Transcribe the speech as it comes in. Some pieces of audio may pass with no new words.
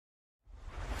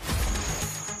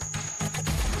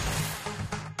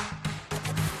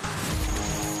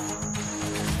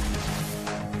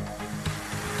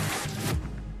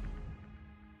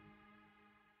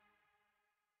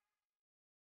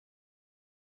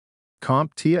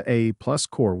CompTIA A plus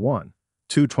Core 1,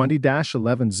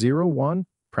 220-1101,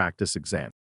 Practice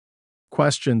Exam.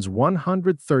 Questions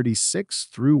 136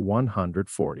 through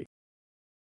 140.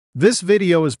 This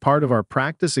video is part of our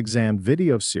Practice Exam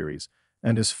video series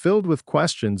and is filled with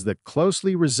questions that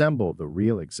closely resemble the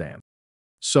real exam.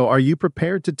 So are you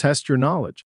prepared to test your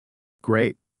knowledge?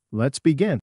 Great, let's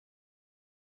begin.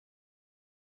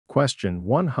 Question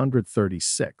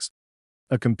 136.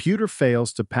 A computer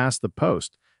fails to pass the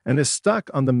post and is stuck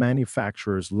on the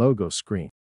manufacturer's logo screen.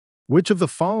 Which of the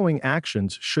following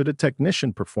actions should a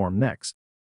technician perform next?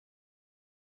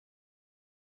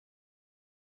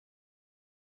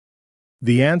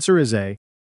 The answer is A.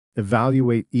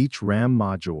 Evaluate each RAM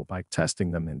module by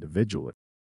testing them individually.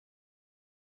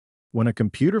 When a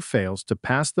computer fails to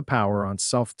pass the power on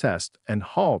self-test and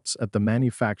halts at the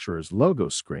manufacturer's logo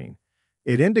screen,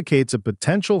 it indicates a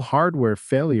potential hardware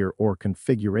failure or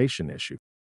configuration issue.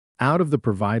 Out of the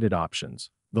provided options,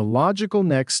 the logical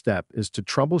next step is to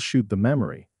troubleshoot the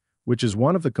memory, which is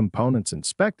one of the components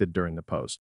inspected during the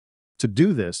post. To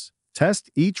do this, test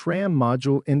each RAM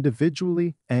module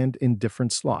individually and in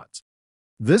different slots.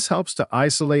 This helps to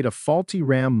isolate a faulty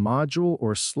RAM module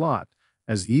or slot,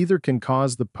 as either can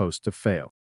cause the post to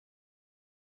fail.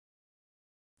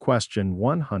 Question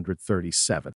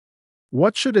 137.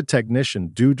 What should a technician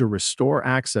do to restore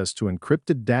access to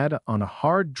encrypted data on a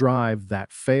hard drive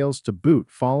that fails to boot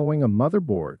following a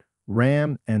motherboard,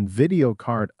 RAM, and video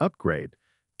card upgrade,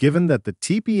 given that the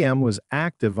TPM was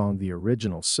active on the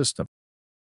original system?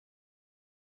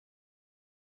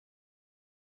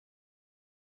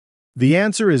 The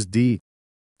answer is D.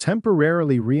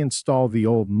 Temporarily reinstall the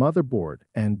old motherboard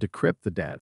and decrypt the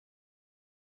data.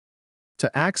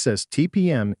 To access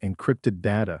TPM encrypted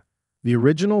data, the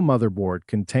original motherboard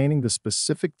containing the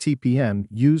specific TPM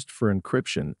used for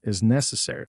encryption is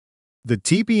necessary. The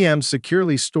TPM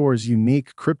securely stores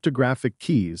unique cryptographic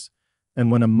keys,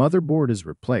 and when a motherboard is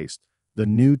replaced, the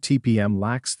new TPM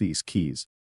lacks these keys.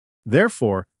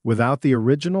 Therefore, without the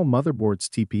original motherboard's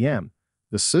TPM,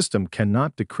 the system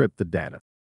cannot decrypt the data.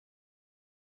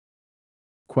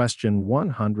 Question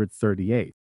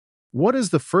 138. What is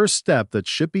the first step that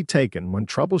should be taken when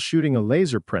troubleshooting a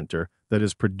laser printer that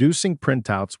is producing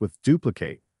printouts with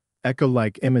duplicate,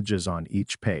 echo-like images on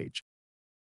each page?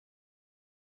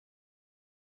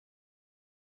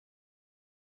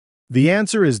 The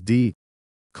answer is D.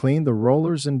 Clean the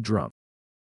rollers and drum.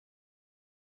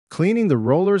 Cleaning the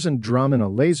rollers and drum in a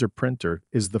laser printer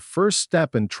is the first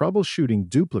step in troubleshooting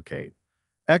duplicate,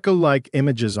 echo-like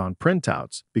images on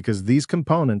printouts because these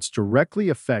components directly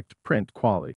affect print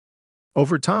quality.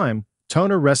 Over time,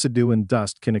 toner residue and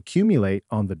dust can accumulate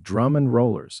on the drum and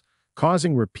rollers,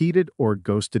 causing repeated or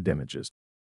ghosted images.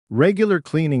 Regular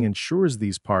cleaning ensures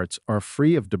these parts are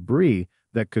free of debris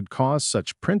that could cause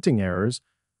such printing errors,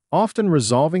 often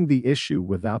resolving the issue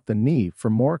without the need for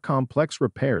more complex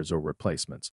repairs or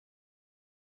replacements.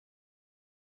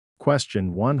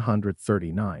 Question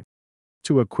 139.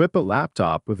 To equip a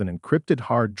laptop with an encrypted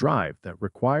hard drive that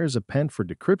requires a pen for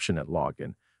decryption at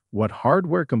login, what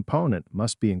hardware component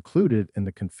must be included in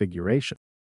the configuration?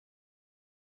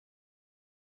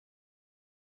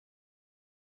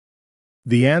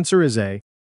 The answer is A.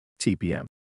 TPM.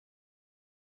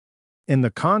 In the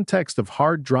context of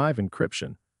hard drive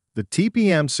encryption, the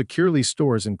TPM securely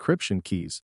stores encryption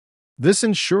keys. This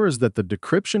ensures that the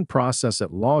decryption process at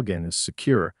login is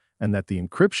secure and that the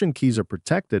encryption keys are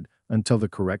protected until the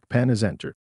correct pen is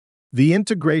entered. The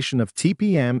integration of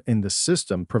TPM in the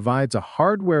system provides a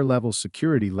hardware-level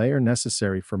security layer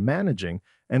necessary for managing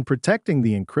and protecting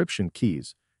the encryption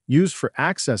keys used for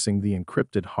accessing the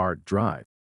encrypted hard drive.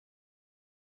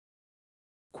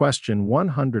 Question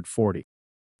 140.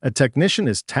 A technician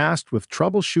is tasked with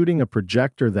troubleshooting a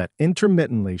projector that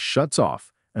intermittently shuts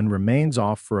off and remains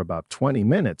off for about 20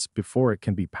 minutes before it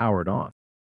can be powered on.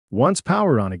 Once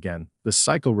powered on again, the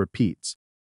cycle repeats.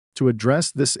 To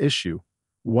address this issue,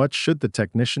 what should the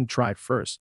technician try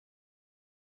first?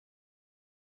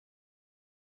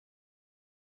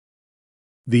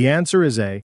 The answer is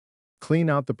A. Clean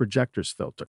out the projector's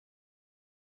filter.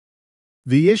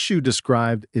 The issue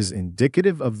described is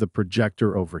indicative of the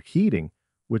projector overheating,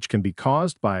 which can be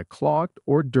caused by a clogged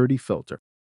or dirty filter.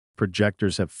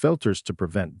 Projectors have filters to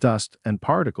prevent dust and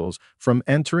particles from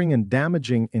entering and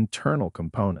damaging internal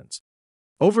components.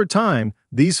 Over time,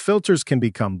 these filters can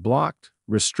become blocked,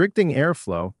 restricting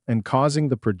airflow and causing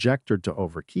the projector to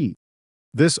overheat.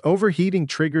 This overheating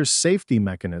triggers safety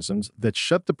mechanisms that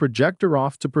shut the projector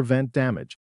off to prevent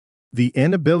damage. The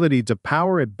inability to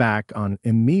power it back on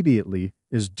immediately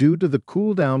is due to the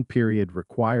cool-down period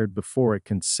required before it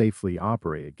can safely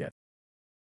operate again.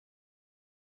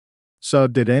 So,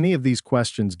 did any of these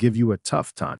questions give you a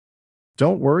tough time?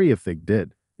 Don't worry if they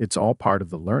did. It's all part of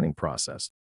the learning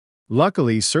process.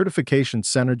 Luckily, Certification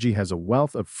Cynergy has a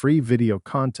wealth of free video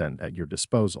content at your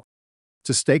disposal.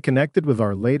 To stay connected with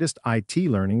our latest IT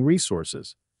learning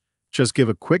resources, just give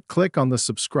a quick click on the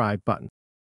subscribe button.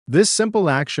 This simple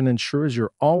action ensures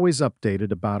you're always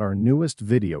updated about our newest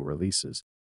video releases.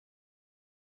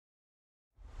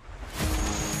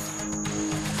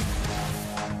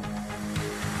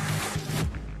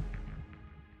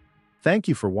 Thank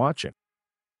you for watching.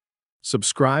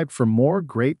 Subscribe for more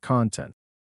great content.